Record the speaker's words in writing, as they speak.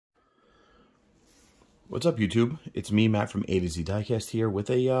What's up, YouTube? It's me, Matt from A to Z Diecast here with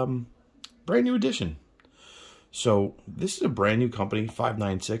a brand new edition. So this is a brand new company,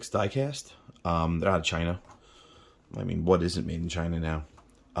 596 Diecast. They're out of China. I mean, what isn't made in China now?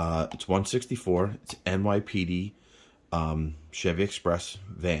 It's 164. It's NYPD Chevy Express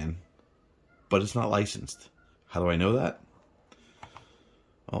van, but it's not licensed. How do I know that?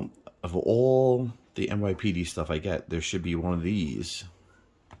 Of all the NYPD stuff I get, there should be one of these.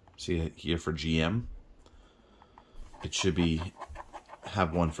 See here for GM. It should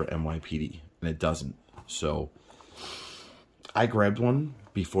have one for NYPD, and it doesn't. So I grabbed one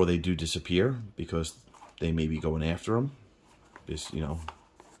before they do disappear because they may be going after them. This,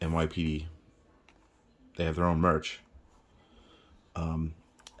 NYPD, they have their own merch.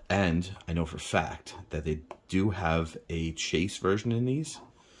 And I know for a fact that they do have a chase version in these.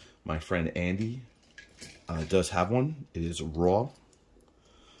 My friend Andy does have one. It is raw,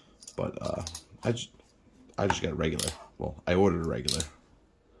 but I just got a regular. Well, I ordered a regular.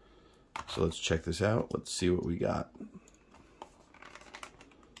 So let's check this out. Let's see what we got.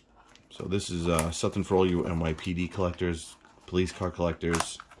 So this is something for all you NYPD collectors, police car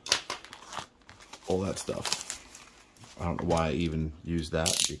collectors, all that stuff. I don't know why I even use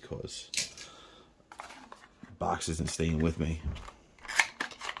that because the box isn't staying with me.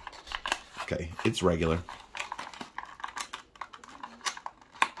 Okay, it's regular.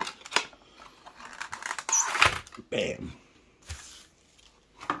 Bam.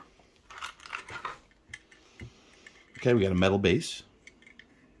 Okay, we got a metal base.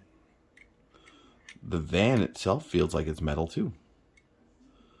 The van itself feels like it's metal too.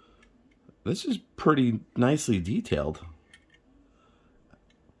 This is pretty nicely detailed.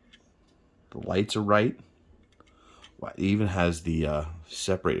 The lights are right. It even has the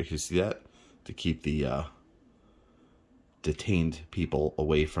separator. You see that? To keep the detained people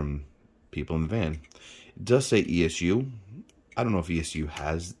away from people in the van. It does say ESU. I don't know if ESU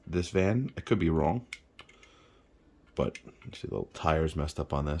has this van. I could be wrong. But see, the little tires messed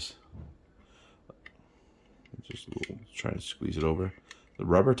up on this. Just trying to squeeze it over. The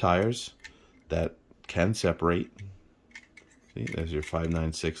rubber tires that can separate. See, there's your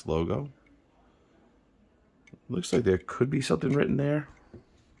 596 logo. Looks like there could be something written there.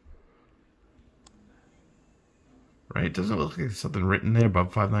 Right? It doesn't look like there's something written there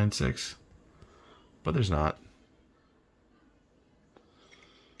above 596. But there's not.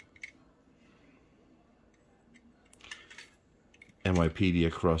 NYPD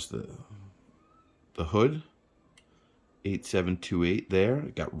across the hood. 8728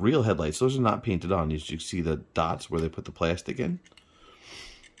 there. Got real headlights. Those are not painted on. You see the dots where they put the plastic in.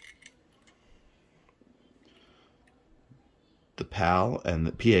 The PAL and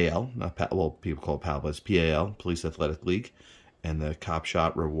the PAL, not PAL, well, people call it PAL, but it's PAL, Police Athletic League, and the Cop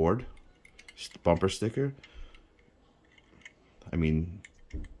Shot Reward bumper sticker. I mean,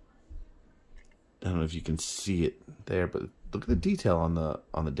 I don't know if you can see it there, but look at the detail on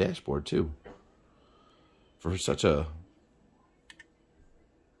the dashboard too. For such a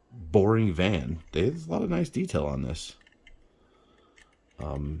boring van, there's a lot of nice detail on this.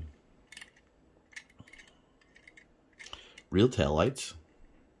 Real taillights.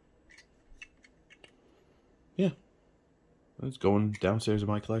 Yeah. It's going downstairs in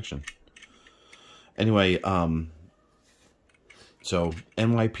my collection. Anyway, so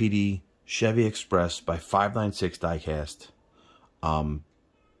NYPD Chevy Express by 596 Diecast.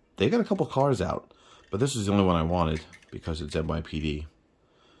 They got a couple cars out, but this is the only one I wanted because it's NYPD.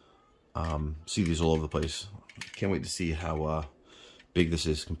 See these all over the place. Can't wait to see how big this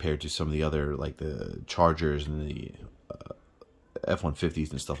is compared to some of the other, like the Chargers and the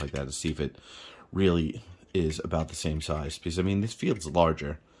F-150s and stuff like that, to see if it really is about the same size. Because, I mean, this feels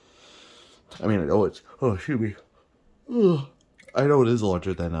larger. I mean, I know it's... Oh, excuse me. Ugh. I know it is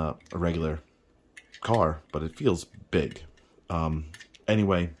larger than a regular car, but it feels big.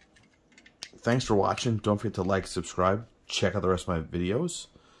 Anyway, thanks for watching. Don't forget to like, subscribe, check out the rest of my videos.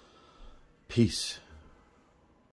 Peace.